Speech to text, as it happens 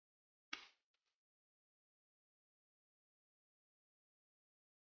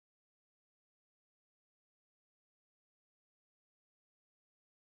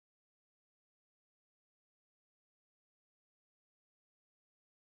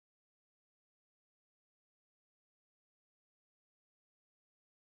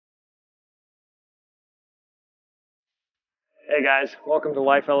Hey guys, welcome to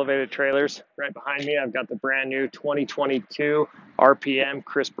Life Elevated Trailers. Right behind me, I've got the brand new 2022 RPM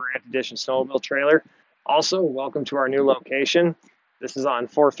Chris Burandt Edition snowmobile trailer. Also, welcome to our new location. This is on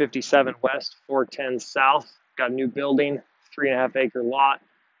 457 West, 410 South. Got a new building, 3.5 acre lot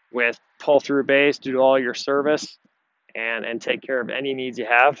with pull-through bays to do all your service and take care of any needs you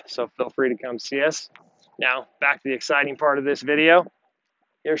have. So feel free to come see us. Now, back to the exciting part of this video.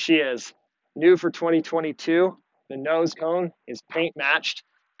 Here she is, new for 2022. The nose cone is paint matched,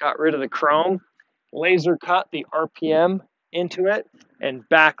 got rid of the chrome, laser cut the RPM into it, and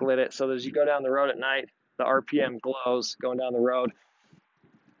backlit it so that as you go down the road at night, the RPM glows going down the road.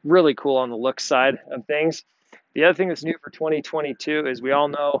 Really cool on the look side of things. The other thing that's new for 2022 is we all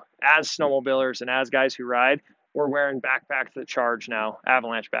know as snowmobilers and as guys who ride, we're wearing backpacks that charge now,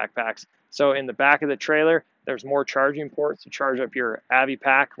 avalanche backpacks. So in the back of the trailer, there's more charging ports to charge up your Avi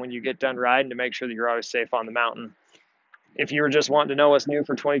pack when you get done riding to make sure that you're always safe on the mountain. If you were just wanting to know what's new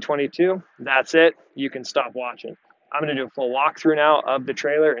for 2022, that's it. You can stop watching. I'm going to do a full walkthrough now of the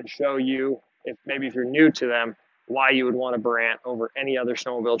trailer and show you, if you're new to them, why you would want a Burandt over any other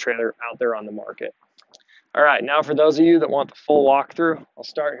snowmobile trailer out there on the market. All right, now for those of you that want the full walkthrough, I'll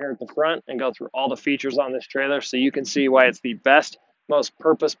start here at the front and go through all the features on this trailer so you can see why it's the best, most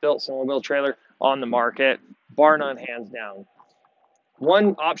purpose-built snowmobile trailer on the market, bar none, hands down.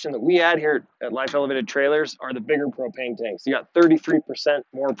 One option that we add here at Life Elevated Trailers are the bigger propane tanks. You got 33%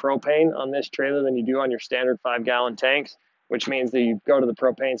 more propane on this trailer than you do on your standard 5-gallon tanks, which means that you go to the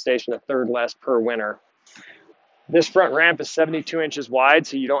propane station a third less per winter. This front ramp is 72 inches wide,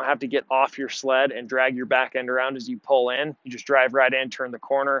 so you don't have to get off your sled and drag your back end around as you pull in. You just drive right in, turn the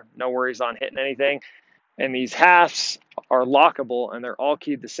corner, no worries on hitting anything. And these halves are lockable, and they're all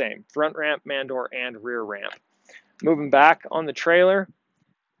keyed the same: front ramp, man door, and rear ramp. Moving back on the trailer,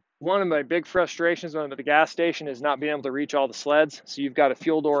 one of my big frustrations when I'm at the gas station is not being able to reach all the sleds. So you've got a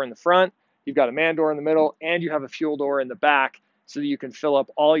fuel door in the front, you've got a man door in the middle, and you have a fuel door in the back so that you can fill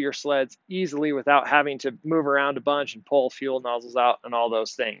up all your sleds easily without having to move around a bunch and pull fuel nozzles out and all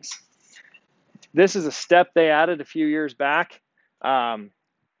those things. This is a step they added a few years back,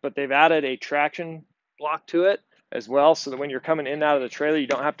 but they've added a traction block to it as well so that when you're coming in and out of the trailer, you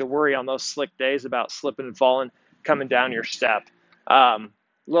don't have to worry on those slick days about slipping and falling coming down your step.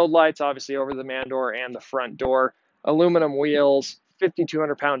 Load lights obviously over the man door and the front door, aluminum wheels,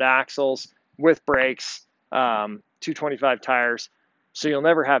 5,200-pound axles with brakes, 225 tires. So you'll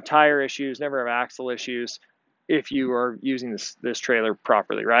never have tire issues, never have axle issues if you are using this trailer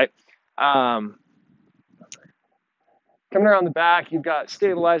properly, right? Coming around the back, you've got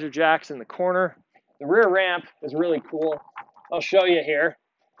stabilizer jacks in the corner. The rear ramp is really cool. I'll show you here.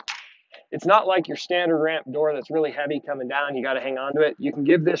 It's not like your standard ramp door that's really heavy coming down. You got to hang on to it. You can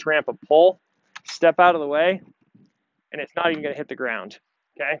give this ramp a pull, step out of the way, and it's not even going to hit the ground.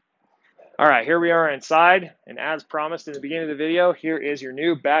 Okay. All right, here we are inside. And as promised in the beginning of the video, here is your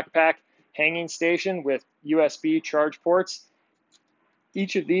new backpack hanging station with USB charge ports.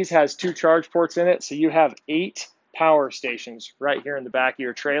 Each of these has 2 charge ports in it. So you have 8 power stations right here in the back of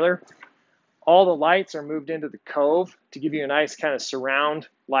your trailer. All the lights are moved into the cove to give you a nice kind of surround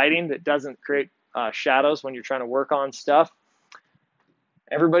lighting that doesn't create shadows when you're trying to work on stuff.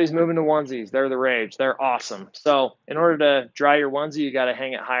 Everybody's moving to onesies. They're the rage. They're awesome. So in order to dry your onesie, you got to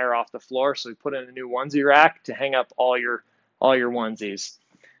hang it higher off the floor. So we put in a new onesie rack to hang up all your onesies.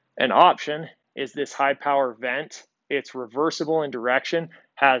 An option is this high power vent. It's reversible in direction,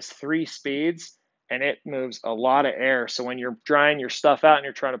 has 3 speeds, and it moves a lot of air. So when you're drying your stuff out and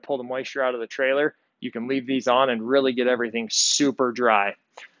you're trying to pull the moisture out of the trailer, you can leave these on and really get everything super dry.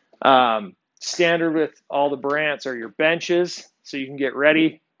 Standard with all the Burandts are your benches, so you can get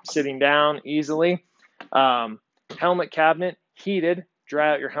ready sitting down easily. Helmet cabinet, heated,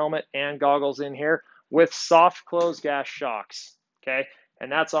 dry out your helmet and goggles in here with soft close gas shocks, okay?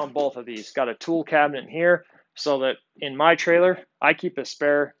 And that's on both of these. Got a tool cabinet in here, so that in my trailer, I keep a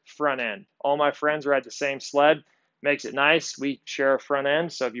spare front end. All my friends ride the same sled. Makes it nice. We share a front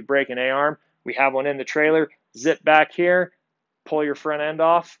end, so if you break an A-arm, we have one in the trailer. Zip back here, pull your front end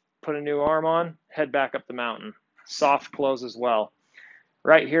off, put a new arm on, head back up the mountain. Soft close as well.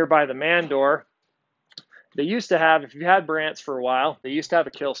 Right here by the man door, they used to have, if you had Burandts for a while, they used to have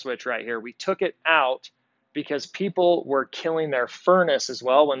a kill switch right here. We took it out because people were killing their furnace as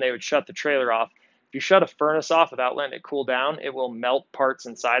well when they would shut the trailer off. If you shut a furnace off without letting it cool down, it will melt parts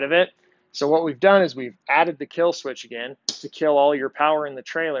inside of it. So what we've done is we've added the kill switch again to kill all your power in the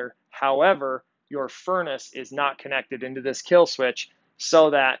trailer. However, your furnace is not connected into this kill switch so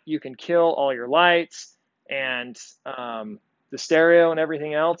that you can kill all your lights and the stereo and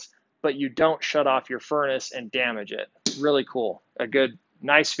everything else, but you don't shut off your furnace and damage it. Really cool. A good,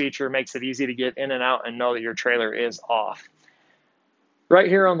 nice feature, makes it easy to get in and out and know that your trailer is off. Right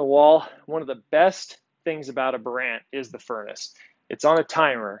here on the wall, one of the best things about a Burandt is the furnace. It's on a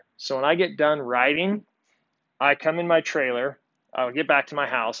timer. So when I get done riding, I come in my trailer, I'll get back to my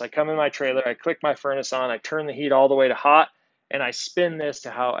house, I come in my trailer, I click my furnace on, I turn the heat all the way to hot, and I spin this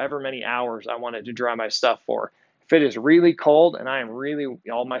to however many hours I want it to dry my stuff for. If it is really cold and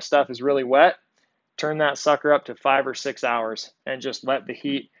all my stuff is really wet, turn that sucker up to 5 or 6 hours and just let the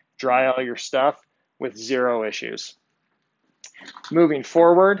heat dry all your stuff with zero issues. Moving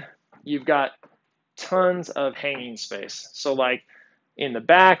forward, you've got tons of hanging space. So like in the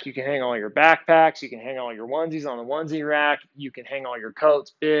back, you can hang all your backpacks, you can hang all your onesies on the onesie rack, you can hang all your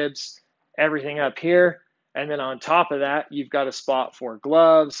coats, bibs, everything up here. And then on top of that, you've got a spot for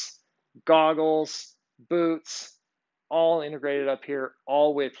gloves, goggles, boots, all integrated up here,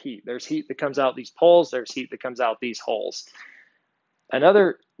 all with heat. There's heat that comes out these poles, there's heat that comes out these holes.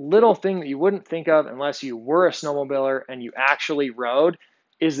 Another little thing that you wouldn't think of unless you were a snowmobiler and you actually rode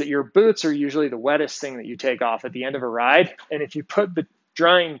is that your boots are usually the wettest thing that you take off at the end of a ride. And if you put the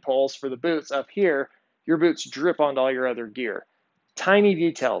drying poles for the boots up here, your boots drip onto all your other gear. Tiny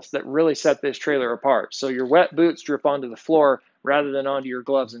details that really set this trailer apart. So your wet boots drip onto the floor rather than onto your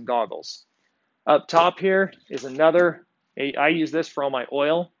gloves and goggles. Up top here is another, I use this for all my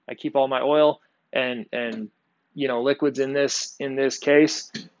oil. I keep all my oil and liquids in this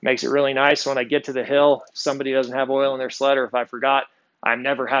case. Makes it really nice. When I get to the hill, if somebody doesn't have oil in their sled, or if I forgot, I'm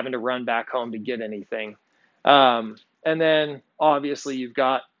never having to run back home to get anything. And then obviously you've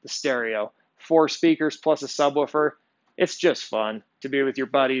got the stereo, 4 speakers plus a subwoofer. It's just fun to be with your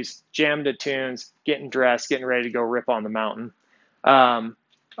buddies, jam to tunes, getting dressed, getting ready to go rip on the mountain.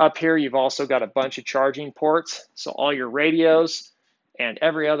 Up here, you've also got a bunch of charging ports. So all your radios and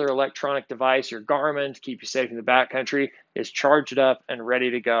every other electronic device, your Garmin to keep you safe in the backcountry, is charged up and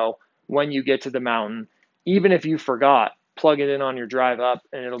ready to go when you get to the mountain. Even if you forgot, plug it in on your drive up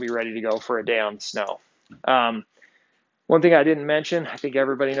and it'll be ready to go for a day on the snow. One thing I didn't mention, I think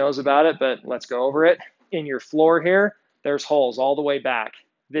everybody knows about it, but let's go over it. In your floor here, there's holes all the way back.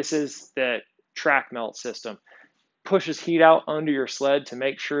 This is the track melt system. Pushes heat out under your sled to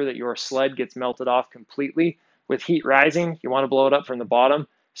make sure that your sled gets melted off completely. With heat rising, you want to blow it up from the bottom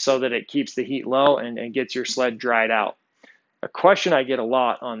so that it keeps the heat low and gets your sled dried out. A question I get a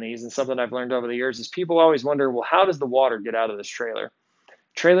lot on these, and something I've learned over the years, is people always wonder, well, how does the water get out of this trailer?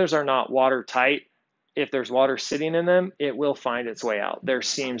 Trailers are not watertight. If there's water sitting in them, it will find its way out. There's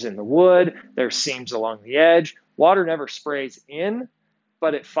seams in the wood, there's seams along the edge. Water never sprays in,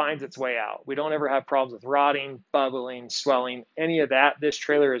 but it finds its way out. We don't ever have problems with rotting, bubbling, swelling, any of that. This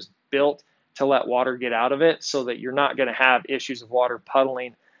trailer is built to let water get out of it so that you're not going to have issues of water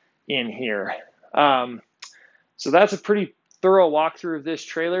puddling in here. So that's a pretty thorough walkthrough of this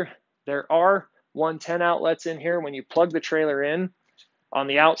trailer. There are 110 outlets in here. When you plug the trailer in, on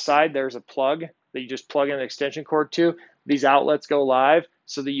the outside, there's a plug that you just plug in an extension cord to. These outlets go live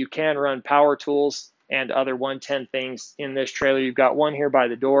so that you can run power tools and other 110 things in this trailer. You've got one here by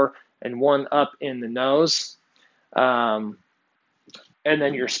the door and one up in the nose. And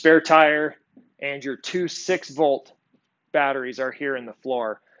then your spare tire and your 2 6-volt batteries are here in the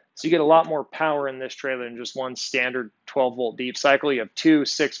floor. So you get a lot more power in this trailer than just one standard 12-volt deep cycle. You have 2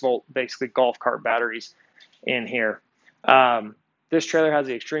 6-volt, basically golf cart batteries in here. This trailer has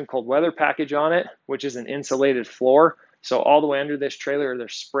the extreme cold weather package on it, which is an insulated floor. So all the way under this trailer,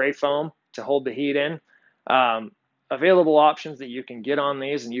 there's spray foam to hold the heat in. Available options that you can get on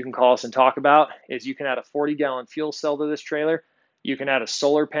these, and you can call us and talk about, is you can add a 40-gallon fuel cell to this trailer. You can add a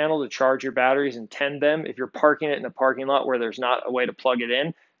solar panel to charge your batteries and tend them. If you're parking it in a parking lot where there's not a way to plug it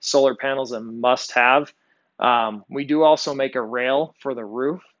in, solar panels a must-have. We do also make a rail for the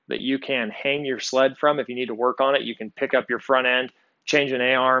roof that you can hang your sled from. If you need to work on it, you can pick up your front end, change an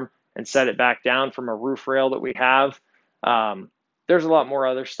A-arm, and set it back down from a roof rail that we have. There's a lot more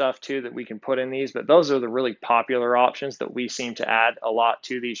other stuff too that we can put in these, but those are the really popular options that we seem to add a lot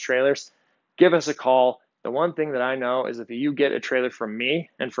to these trailers. Give us a call. The one thing that I know is if you get a trailer from me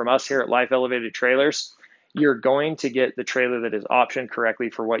and from us here at Life Elevated Trailers, you're going to get the trailer that is optioned correctly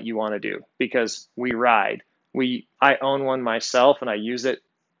for what you want to do, because we ride. I own one myself and I use it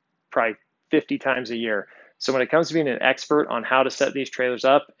probably 50 times a year. So when it comes to being an expert on how to set these trailers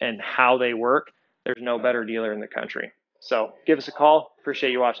up and how they work, there's no better dealer in the country. So give us a call.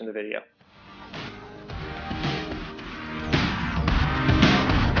 Appreciate you watching the video.